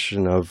another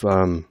question of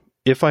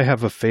if I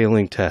have a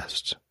failing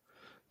test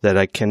that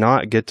I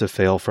cannot get to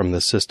fail from the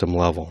system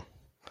level,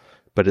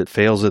 but it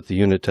fails at the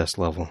unit test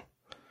level.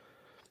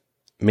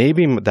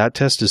 Maybe that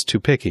test is too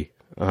picky.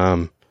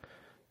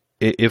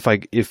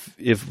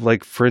 if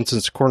like, for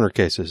instance, corner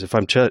cases, if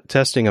I'm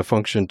testing a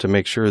function to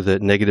make sure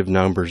that negative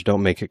numbers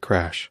don't make it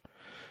crash,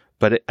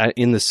 but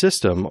in the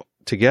system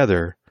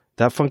together,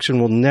 that function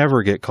will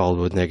never get called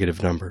with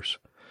negative numbers.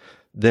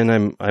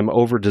 Then I'm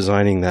over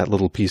designing that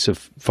little piece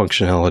of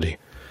functionality.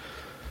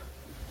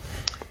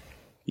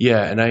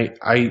 Yeah, and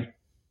I've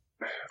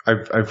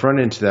run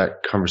into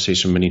that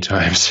conversation many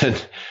times,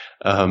 and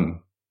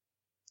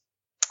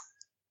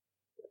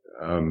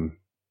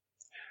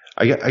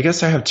I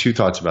guess I have two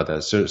thoughts about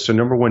that. So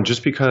number one,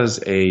 just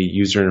because a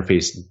user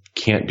interface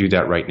can't do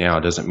that right now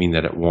doesn't mean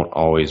that it won't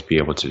always be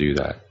able to do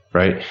that,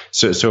 right?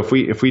 So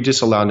if we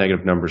disallow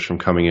negative numbers from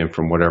coming in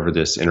from whatever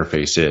this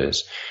interface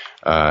is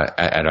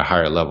at a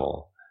higher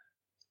level,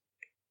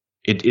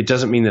 it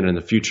doesn't mean that in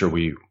the future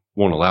we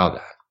won't allow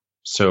that.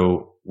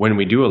 So when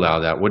we do allow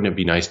that, wouldn't it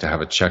be nice to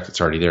have a check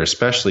that's already there,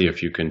 especially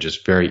if you can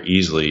just very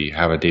easily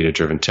have a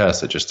data-driven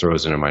test that just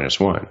throws in a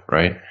 -1,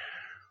 right?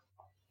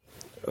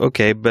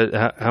 Okay,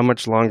 but how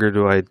much longer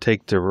do I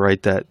take to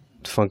write that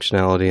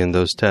functionality and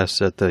those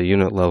tests at the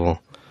unit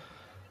level?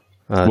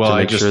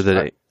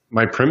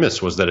 My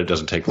premise was that it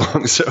doesn't take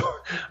long. So,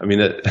 I mean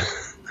that.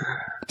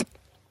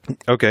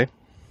 Okay,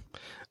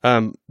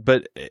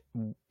 but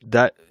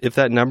that if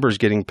that number is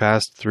getting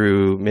passed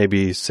through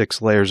maybe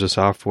 6 layers of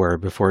software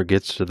before it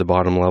gets to the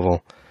bottom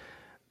level,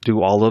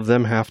 do all of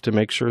them have to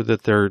make sure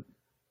that they're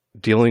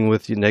dealing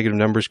with the negative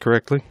numbers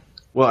correctly?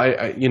 Well,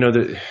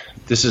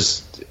 this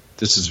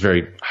is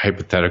very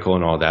hypothetical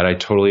and all that. I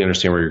totally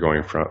understand where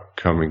you're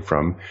coming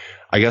from.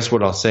 I guess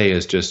what I'll say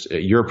is just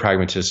you're a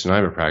pragmatist and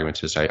I'm a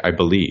pragmatist, I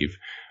believe.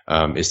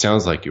 It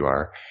sounds like you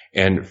are.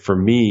 And for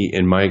me,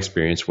 in my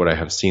experience, what I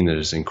have seen that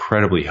is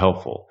incredibly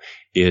helpful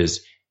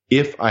is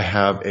if I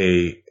have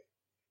a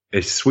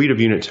suite of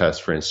unit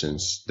tests, for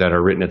instance, that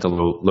are written at the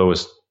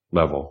lowest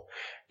level,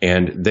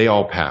 and they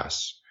all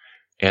pass.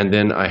 And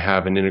then I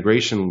have an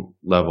integration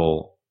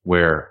level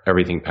where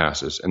everything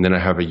passes. And then I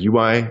have a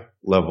UI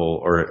level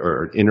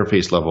or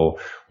interface level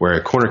where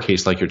a corner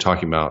case like you're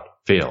talking about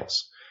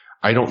fails.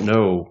 I don't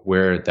know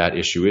where that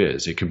issue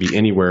is. It could be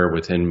anywhere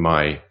within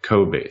my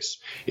code base.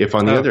 If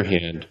on the other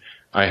hand,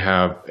 I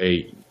have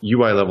a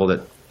UI level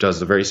that does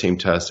the very same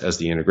test as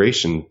the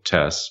integration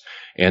tests,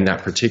 and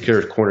that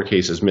particular corner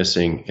case is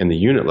missing in the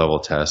unit level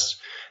test,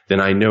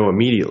 then I know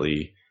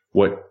immediately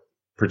what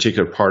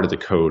particular part of the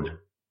code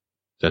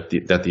that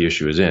the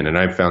issue is in, and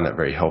I've found that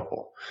very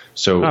helpful.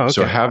 So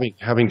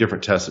having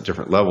different tests at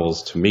different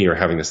levels, to me, or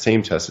having the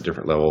same tests at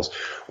different levels,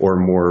 or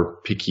more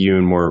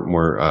picayune,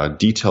 more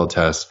detailed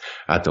tests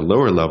at the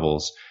lower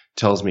levels,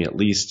 tells me, at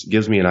least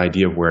gives me an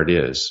idea of where it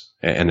is,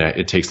 and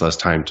it takes less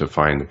time to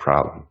find the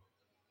problem.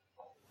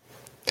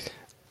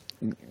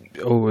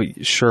 Oh,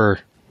 sure.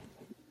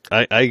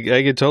 I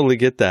can totally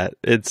get that.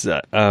 It's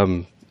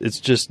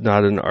just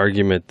not an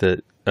argument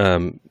that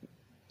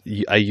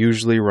I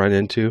usually run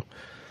into.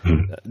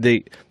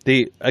 They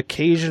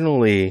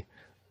occasionally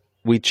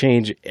we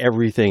change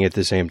everything at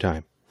the same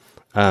time,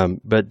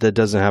 but that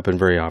doesn't happen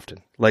very often.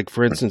 Like,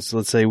 for instance,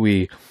 let's say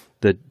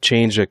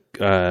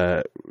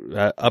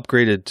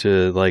upgraded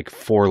to like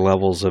 4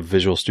 levels of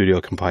Visual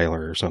Studio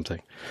Compiler or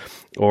something,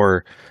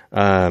 or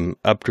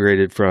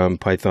upgraded from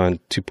Python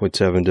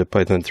 2.7 to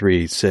Python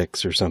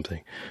 3.6 or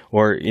something,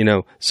 or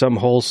some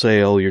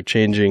wholesale you're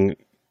changing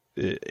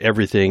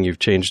everything. You've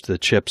changed the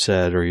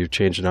chipset or you've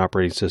changed an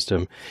operating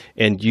system,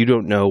 and you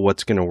don't know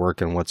what's going to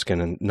work and what's going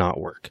to not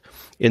work.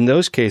 In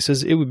those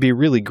cases, it would be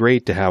really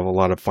great to have a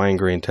lot of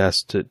fine-grained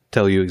tests to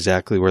tell you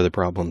exactly where the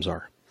problems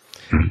are.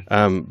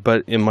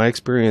 But in my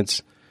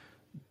experience,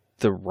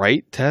 the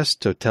right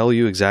test to tell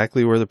you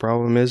exactly where the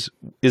problem isn't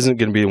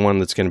going to be the one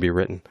that's going to be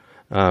written,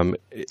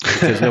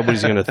 because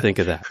nobody's going to think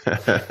of that.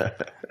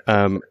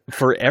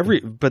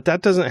 But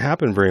that doesn't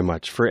happen very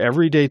much. For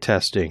everyday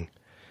testing,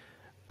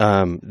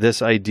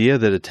 this idea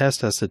that a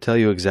test has to tell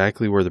you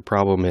exactly where the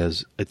problem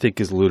is, I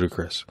think, is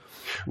ludicrous.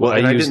 Well,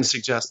 I didn't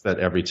suggest that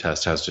every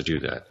test has to do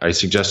that. I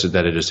suggested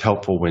that it is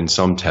helpful when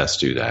some tests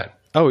do that.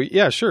 Oh,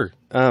 yeah, sure.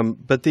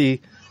 But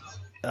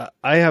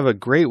I have a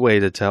great way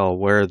to tell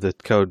where the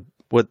code,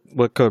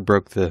 what code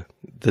broke the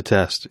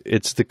test.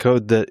 It's the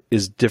code that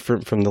is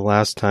different from the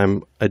last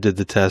time I did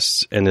the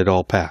tests and it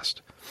all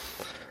passed.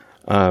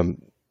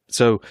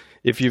 So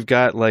if you've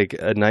got like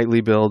a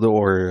nightly build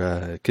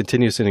or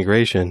continuous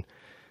integration,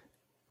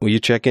 when you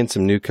check in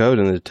some new code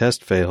and the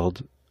test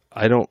failed,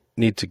 I don't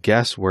need to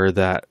guess where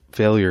that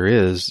failure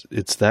is.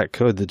 It's that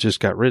code that just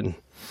got written.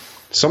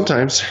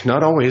 Sometimes,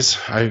 not always.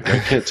 I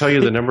can't tell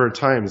you the number of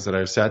times that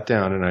I've sat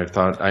down and I've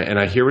thought, and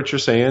I hear what you're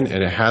saying,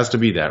 and it has to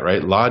be that,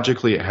 right?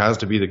 Logically, it has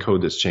to be the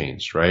code that's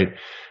changed, right?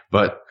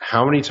 But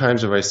how many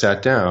times have I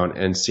sat down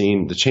and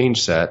seen the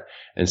change set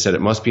and said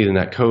it must be in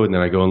that code, and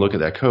then I go and look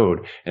at that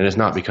code, and it's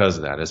not because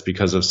of that. It's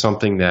because of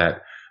something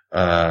that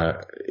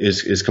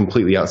is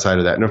completely outside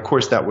of that. And of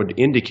course, that would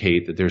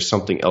indicate that there's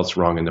something else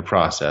wrong in the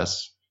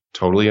process.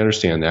 Totally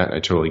understand that. I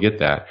totally get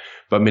that.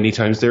 But many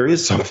times there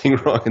is something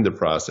wrong in the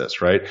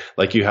process, right?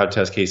 Like you have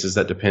test cases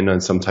that depend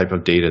on some type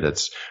of data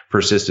that's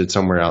persisted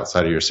somewhere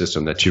outside of your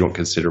system that you don't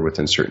consider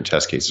within certain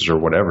test cases or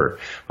whatever.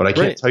 But I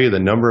can't tell you the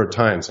number of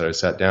times that I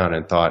sat down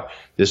and thought,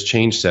 this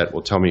change set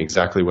will tell me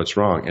exactly what's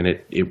wrong. And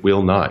it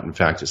will not. In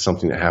fact, it's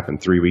something that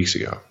happened 3 weeks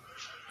ago.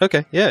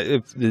 Okay. Yeah.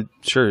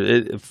 Sure.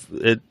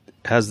 It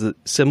has the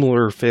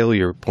similar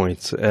failure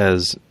points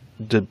as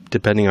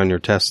depending on your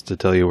test to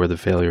tell you where the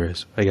failure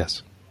is, I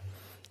guess.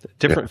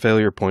 Different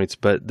failure points,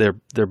 but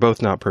they're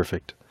both not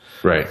perfect.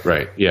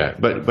 Right. Yeah.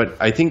 But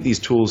I think these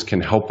tools can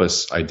help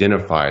us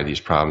identify these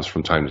problems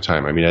from time to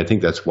time. I mean, I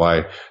think that's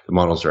why the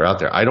models are out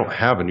there. I don't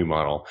have a new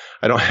model.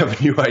 I don't have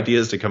new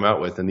ideas to come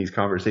out with in these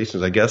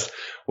conversations. I guess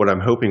what I'm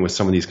hoping with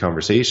some of these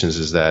conversations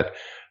is that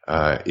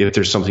if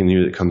there's something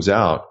new that comes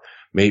out,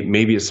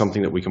 maybe it's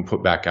something that we can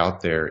put back out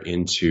there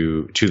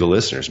to the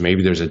listeners.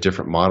 Maybe there's a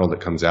different model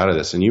that comes out of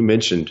this. And you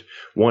mentioned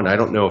one, I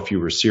don't know if you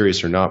were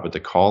serious or not, but the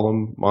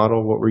column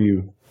model, what were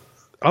you?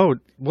 Oh,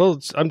 well,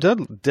 I'm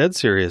dead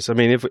serious. I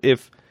mean,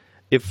 if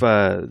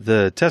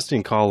the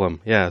testing column,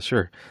 yeah,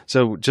 sure.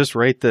 So just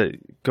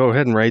go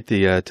ahead and write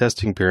the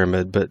testing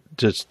pyramid, but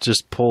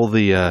just pull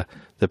the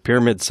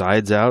pyramid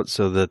sides out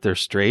so that they're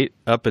straight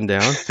up and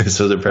down.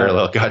 So they're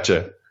parallel.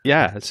 Gotcha.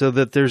 Yeah, so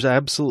that there's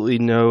absolutely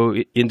no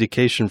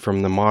indication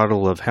from the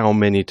model of how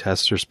many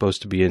tests are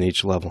supposed to be in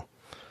each level.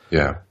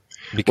 Yeah.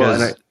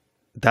 Because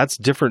that's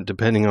different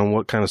depending on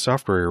what kind of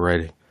software you're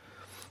writing.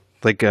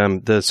 Like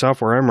the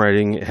software I'm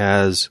writing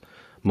has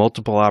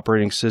multiple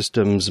operating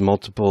systems,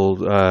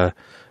 multiple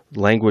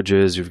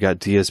languages. You've got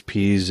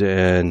DSPs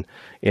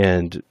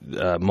and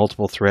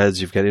multiple threads.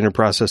 You've got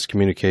interprocess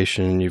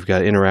communication. You've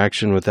got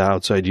interaction with the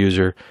outside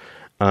user.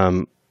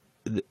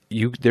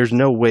 There's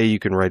no way you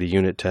can write a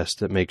unit test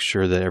that makes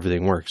sure that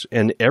everything works.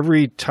 And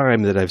every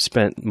time that I've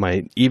spent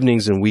my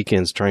evenings and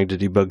weekends trying to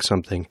debug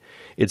something,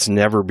 it's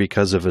never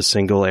because of a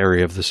single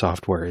area of the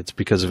software. It's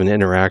because of an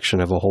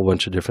interaction of a whole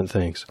bunch of different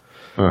things.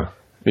 Huh.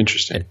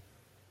 Interesting.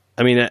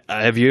 I mean,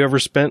 have you ever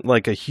spent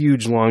like a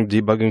huge long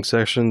debugging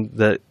session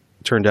that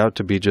turned out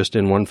to be just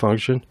in one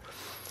function?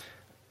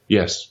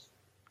 Yes.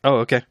 Oh,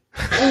 okay.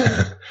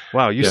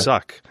 Wow, you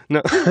suck.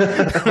 No.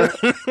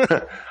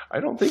 I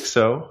don't think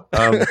so.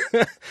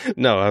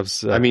 No,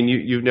 I mean,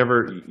 you've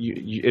never.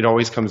 It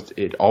always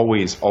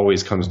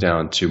comes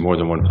down to more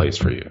than one place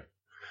for you.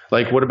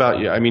 Like, what about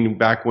you? I mean,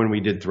 back when we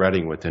did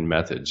threading within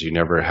methods, you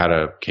never had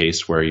a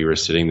case where you were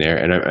sitting there.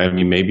 And I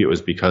mean, maybe it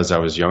was because I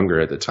was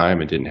younger at the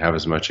time and didn't have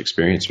as much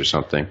experience or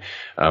something.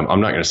 I'm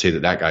not going to say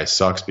that guy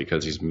sucks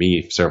because he's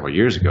me several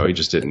years ago. He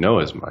just didn't know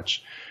as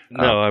much.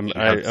 No, I'm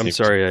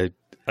sorry.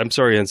 I'm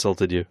sorry I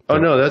insulted you. Oh,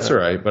 no, that's all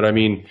right. But I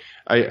mean,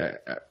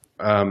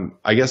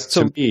 I guess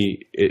to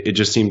me, it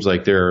just seems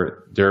like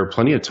there are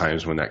plenty of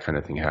times when that kind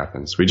of thing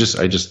happens.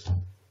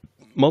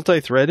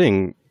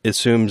 Multi-threading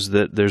assumes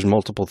that there's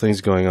multiple things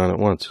going on at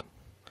once,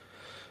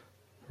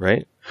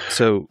 right?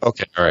 So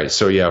okay, all right.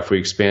 So yeah, if we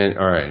expand,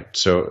 all right.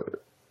 So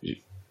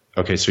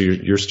okay, so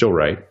you're still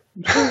right.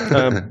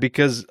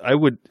 Because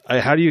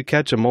how do you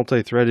catch a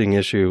multi-threading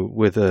issue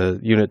with a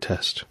unit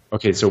test?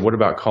 Okay, so what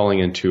about calling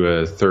into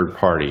a third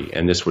party?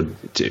 And this would,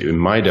 in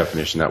my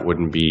definition, that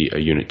wouldn't be a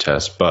unit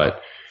test.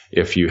 But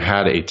if you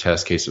had a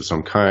test case of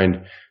some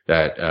kind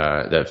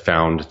that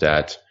found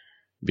that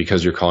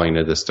because you're calling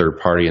to this third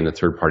party and the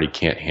third party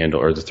can't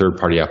handle, or the third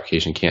party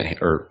application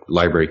or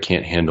library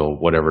can't handle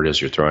whatever it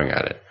is you're throwing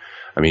at it.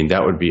 I mean,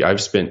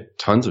 I've spent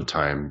tons of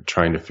time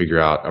trying to figure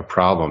out a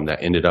problem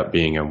that ended up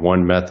being a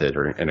one method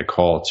and a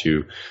call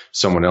to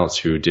someone else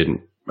who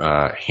didn't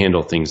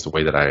handle things the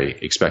way that I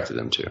expected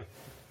them to.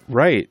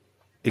 Right.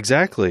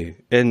 Exactly.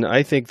 And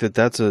I think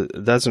that's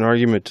an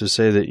argument to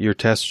say that your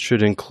test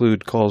should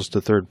include calls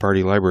to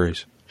third-party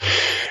libraries.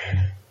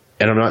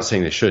 And I'm not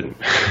saying they shouldn't.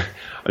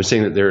 I'm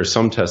saying that there are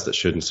some tests that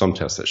should and some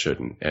tests that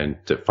shouldn't, and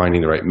that finding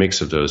the right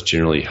mix of those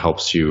generally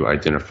helps you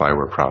identify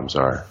where problems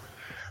are.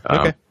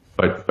 Okay.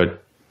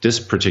 But this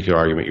particular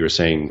argument, you were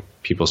saying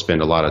people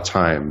spend a lot of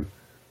time.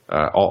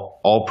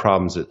 All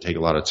problems that take a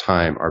lot of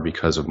time are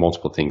because of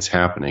multiple things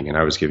happening, and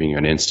I was giving you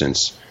an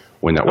instance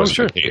when that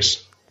wasn't the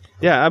case.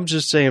 Yeah, I'm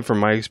just saying from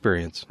my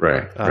experience.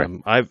 Right.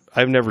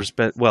 I've never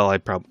spent. Well, I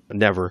probably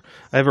never.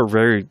 I have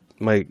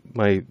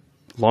my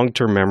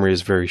long-term memory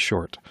is very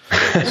short.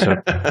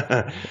 So,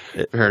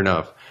 fair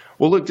enough.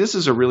 Well, look, this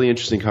is a really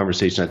interesting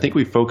conversation. I think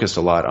we focused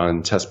a lot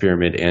on test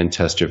pyramid and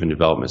test-driven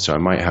development, so I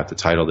might have to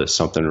title this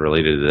something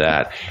related to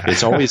that.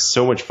 It's always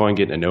so much fun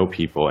getting to know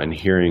people and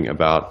hearing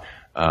about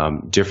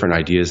different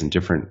ideas and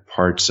different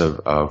parts of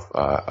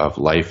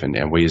life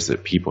and ways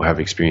that people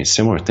have experienced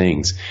similar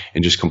things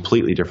in just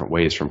completely different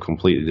ways from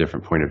completely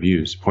different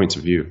points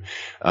of view.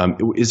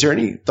 Is there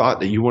any thought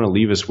that you want to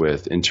leave us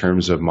with in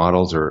terms of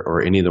models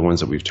or any of the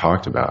ones that we've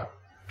talked about?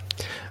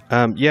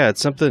 Yeah,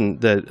 it's something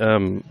that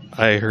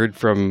I heard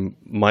from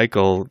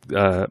Michael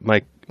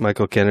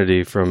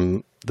Kennedy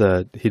from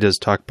he does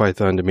Talk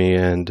Python to me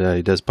and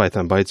he does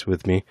Python Bytes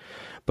with me,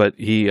 but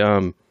he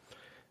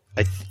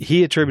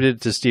he attributed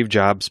it to Steve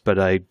Jobs, but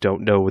I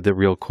don't know the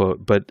real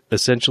quote. But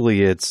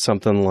essentially, it's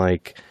something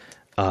like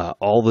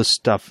all the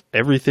stuff,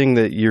 everything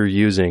that you're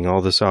using,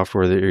 all the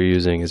software that you're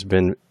using has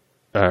been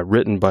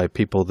written by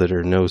people that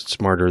are no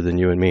smarter than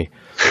you and me.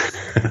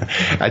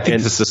 I think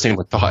it's the same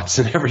with thoughts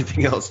and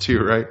everything else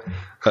too, right?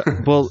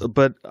 Well,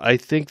 but I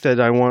think that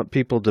I want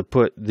people to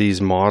put these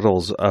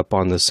models up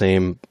on the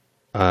same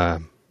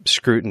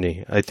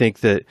scrutiny. I think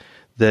that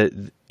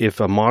if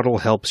a model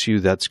helps you,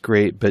 that's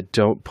great, but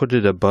don't put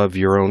it above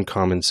your own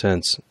common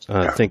sense.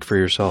 Think for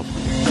yourself.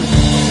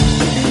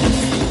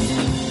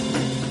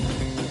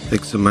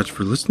 Thanks so much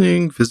for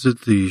listening.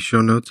 Visit the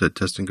show notes at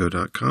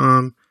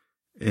testandgo.com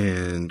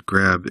and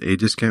grab a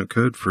discount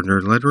code for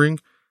Nerd Lettering.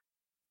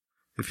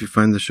 If you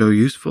find the show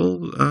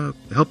useful,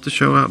 help the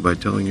show out by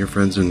telling your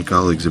friends and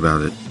colleagues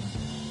about it.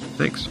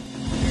 Thanks.